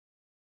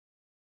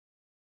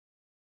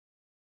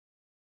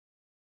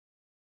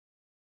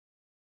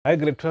Hi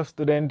grade 12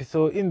 student.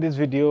 So in this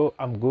video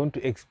I'm going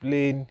to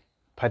explain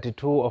part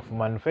 2 of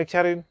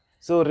manufacturing.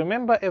 So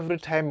remember, every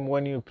time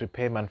when you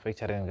prepare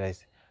manufacturing,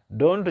 guys,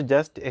 don't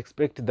just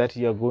expect that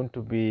you are going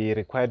to be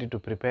required to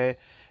prepare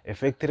a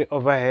factory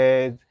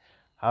overhead,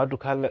 how to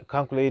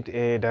calculate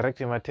a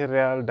direct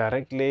material,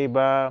 direct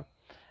labor,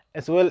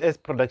 as well as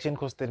production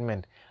cost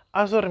statement.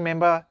 Also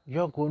remember,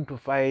 you're going to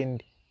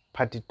find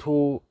part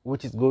 2,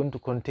 which is going to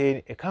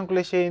contain a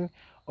calculation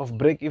of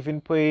break-even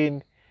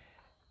point,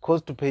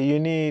 cost per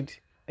unit,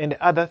 and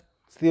other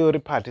theory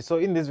part. So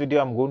in this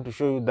video I'm going to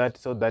show you that,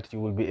 so that you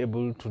will be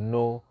able to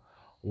know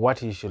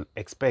what you should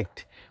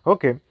expect.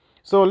 Okay,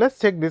 so let's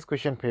check this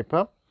question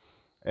paper.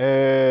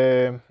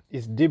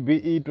 It's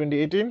DBE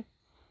 2018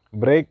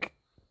 break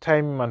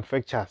time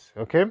manufacturers.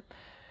 Okay,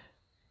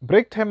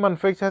 break time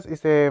manufacturers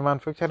is a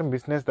manufacturing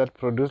business that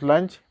produce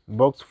lunch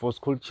box for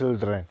school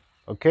children.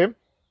 Okay,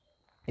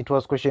 it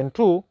was question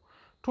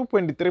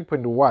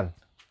 2.3.1.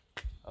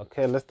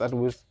 okay, let's start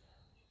with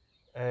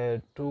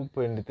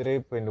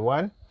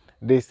 2.3.1.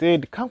 They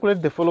said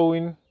calculate the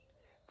following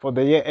for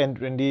the year end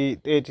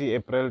 30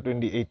 April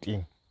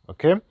 2018.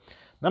 Okay,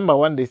 number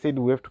one, they said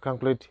we have to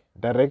calculate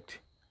direct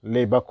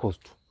labor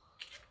cost.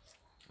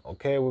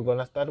 Okay, we're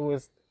gonna start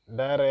with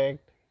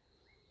direct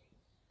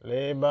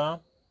labor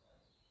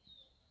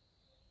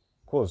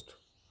cost.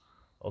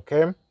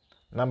 Okay,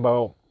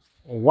 number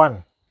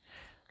one,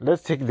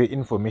 let's check the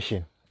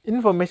information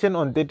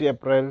on 30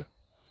 April.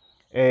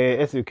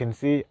 As you can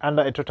see,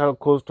 under a total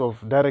cost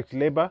of direct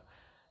labor,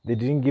 they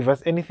didn't give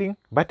us anything,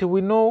 but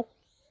we know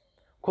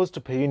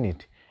cost per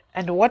unit.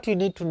 And what you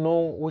need to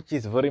know, which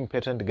is very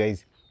important,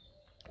 guys,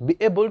 be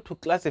able to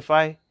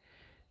classify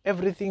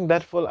everything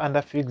that fall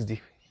under fixed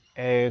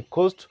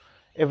cost,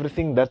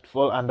 everything that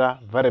fall under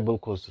variable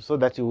cost, so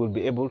that you will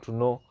be able to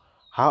know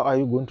how are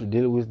you going to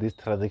deal with this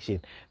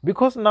transaction.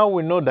 Because now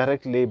we know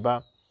direct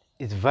labor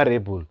is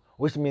variable,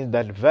 which means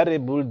that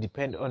variable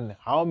depend on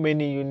how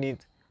many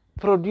units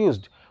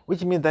produced,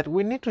 which means that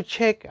we need to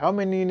check how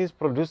many units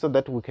produced so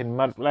that we can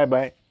multiply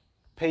by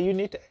per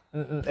unit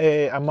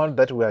amount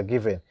that we are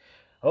given.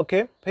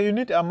 Okay, per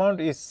unit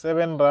amount is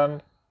 7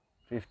 rand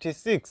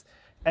 56.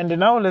 And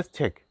now let's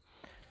check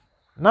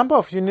number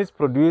of units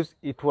produced.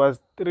 It was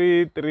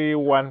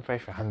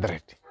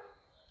 331,500.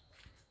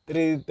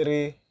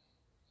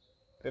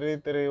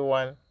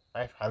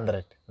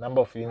 331,500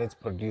 number of units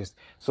produced.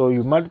 So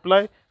you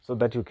multiply so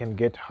that you can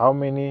get how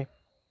much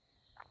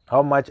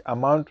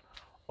amount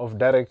of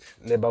direct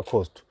labor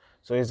cost.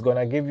 So it's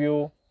gonna give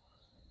you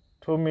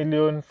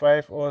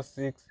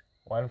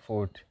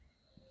 2,506,140.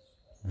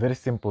 Very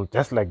simple,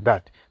 just like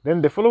that.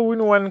 Then the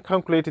following one,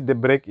 calculate the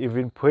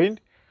break-even point.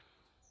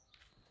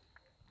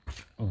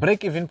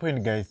 Break-even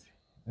point, guys,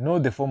 know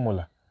the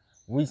formula,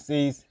 which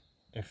says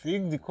a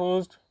fixed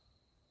cost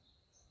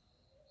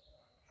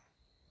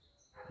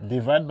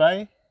divided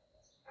by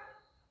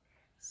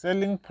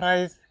selling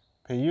price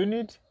per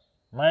unit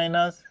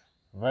minus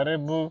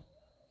variable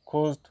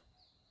cost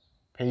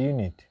per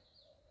unit.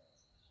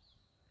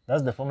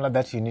 That's the formula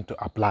that you need to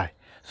apply.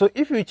 So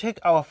if you check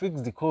our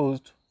fixed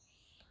cost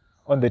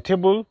on the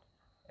table,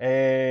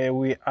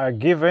 we are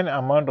given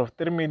amount of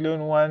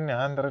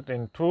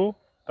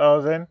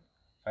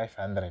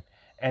 3,102,500,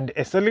 and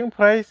a selling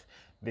price,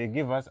 they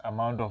give us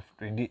amount of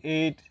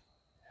 28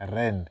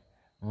 rand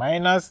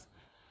minus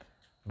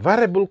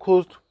variable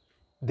cost,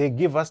 they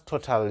give us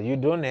total. You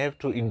don't have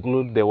to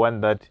include the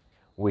one that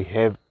we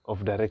have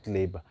of direct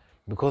labor,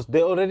 because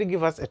they already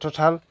give us a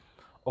total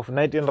of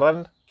 19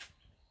 rand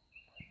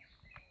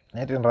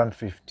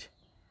 50.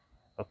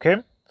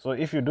 Okay, so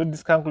if you do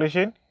this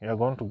calculation, you are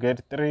going to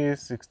get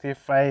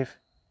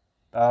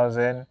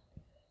 365,000.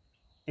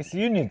 It's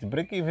unit.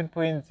 Break-even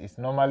point is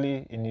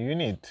normally in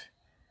unit.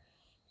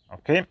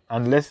 Okay,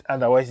 unless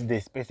otherwise they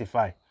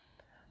specify.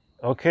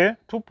 Okay,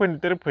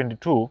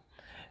 2.3.2.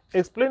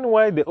 Explain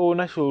why the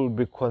owner should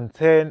be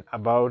concerned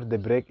about the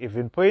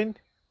break-even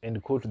point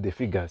and quote the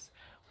figures.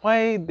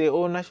 Why the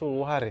owner should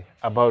worry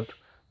about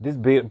this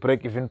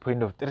break-even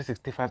point of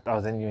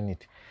 365,000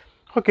 units.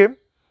 Okay,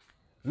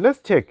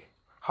 let's check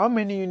how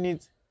many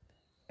units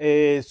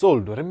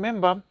sold.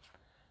 Remember,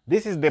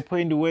 this is the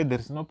point where there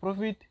is no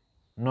profit,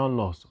 no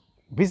loss.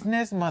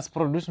 Business must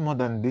produce more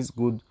than this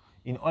good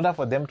in order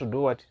for them to do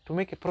what? To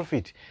make a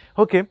profit.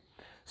 Okay,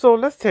 so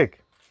let's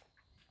check.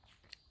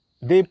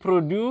 They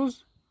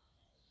produce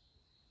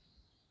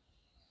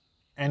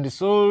and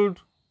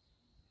sold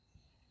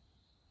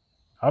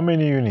how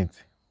many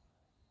units?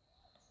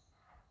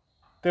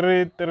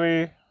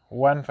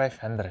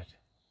 331,500.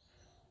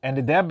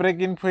 And their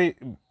break-even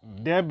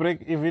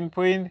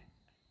point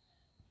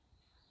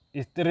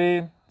is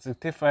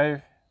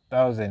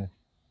 365,000.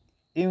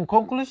 In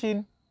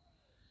conclusion,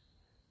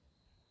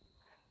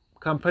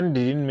 company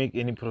didn't make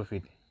any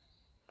profit.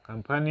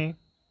 Company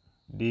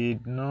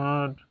did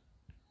not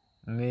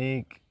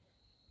make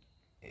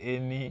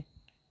any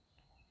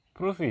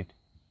profit.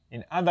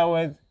 In other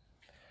words,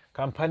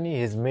 company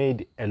has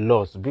made a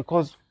loss,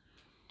 because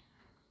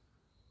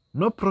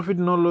no profit,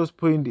 no loss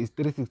point is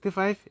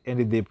 365,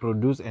 and they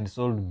produce and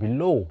sold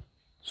below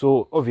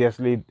So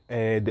obviously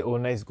the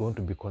owner is going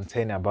to be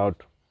concerned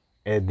about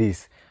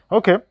this.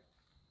 Okay,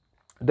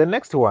 the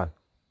next one,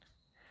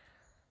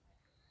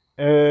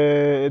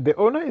 the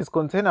owner is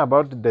concerned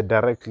about the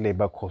direct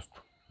labor cost.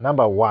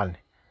 Number one,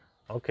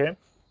 okay,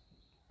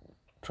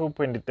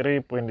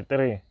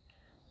 2.3.3.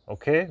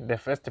 Okay, the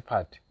first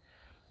part,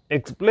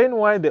 explain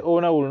why the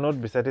owner will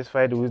not be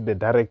satisfied with the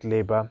direct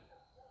labor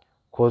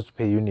cost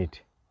per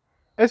unit.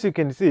 As you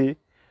can see,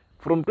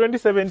 from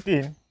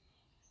 2017,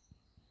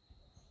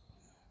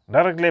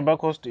 direct labor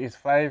cost is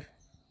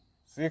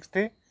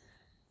 560,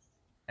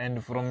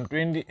 and from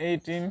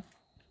 2018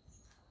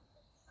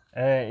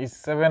 is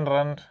 7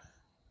 rand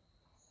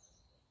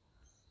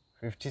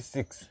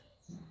 56.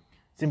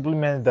 Simply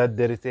means that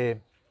there is a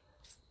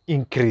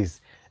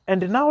increase.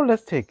 And now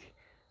let's take,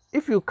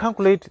 if you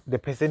calculate the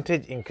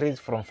percentage increase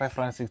from 5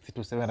 rand 60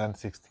 to 7 rand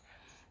 60,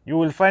 you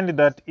will find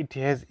that it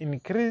has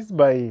increased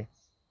by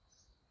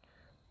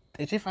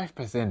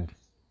 35%.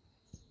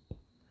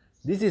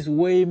 This is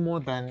way more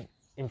than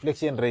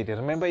inflation rate.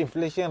 Remember,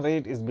 inflation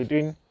rate is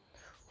between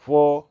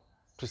 4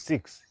 to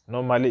 6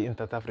 normally in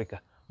South Africa.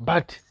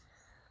 But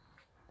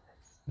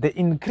the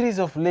increase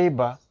of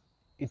labor,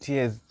 it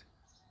has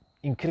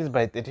increased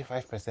by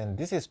 35%.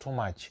 This is too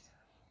much.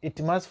 It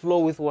must flow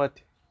with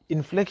what?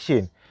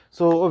 Inflation.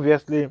 So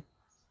obviously,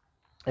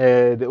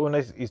 the owner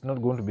is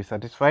not going to be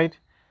satisfied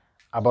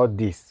about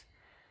this.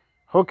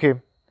 Okay,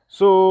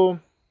 so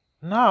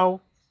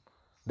now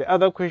the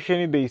other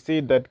question, they say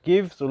that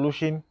give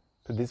solution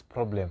to this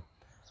problem.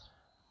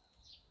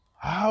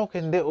 How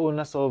can the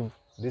owner solve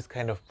this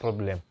kind of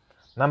problem?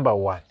 Number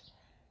one,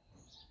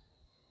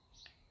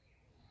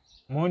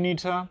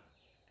 monitor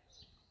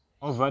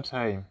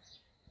overtime.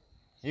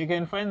 You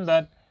can find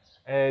that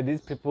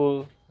these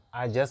people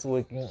are just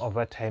working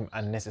overtime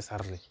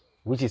unnecessarily,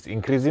 which is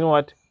increasing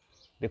what?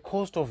 The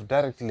cost of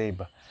direct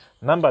labor.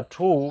 Number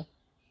two,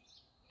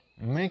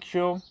 make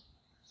sure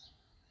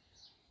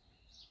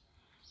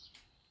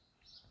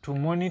to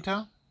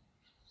monitor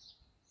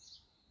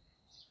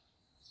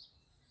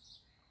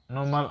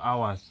normal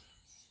hours.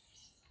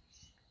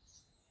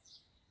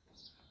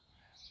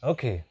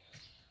 Okay,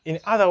 in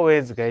other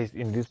words, guys,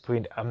 in this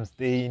point, I'm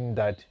saying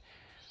that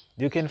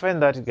you can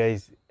find that,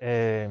 guys,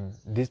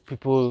 these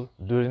people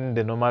during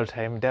the normal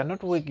time, they are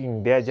not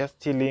working, they are just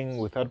chilling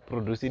without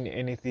producing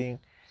anything,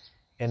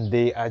 and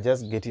they are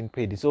just getting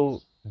paid.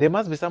 So there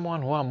must be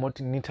someone who are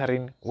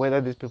monitoring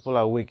whether these people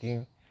are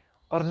working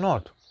or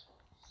not.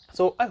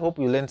 So I hope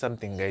you learned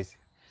something, guys.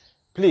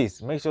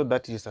 Please make sure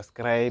that you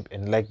subscribe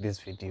and like this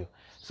video.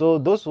 So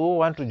those who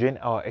want to join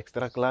our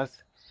extra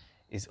class,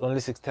 is only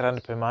 60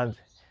 rand per month.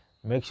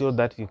 Make sure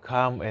that you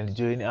come and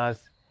join us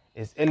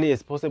as early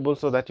as possible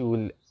so that you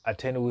will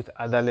attend with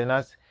other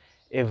learners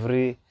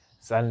every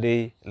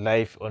Sunday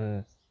live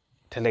on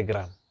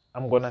Telegram.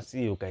 I'm gonna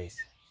see you guys.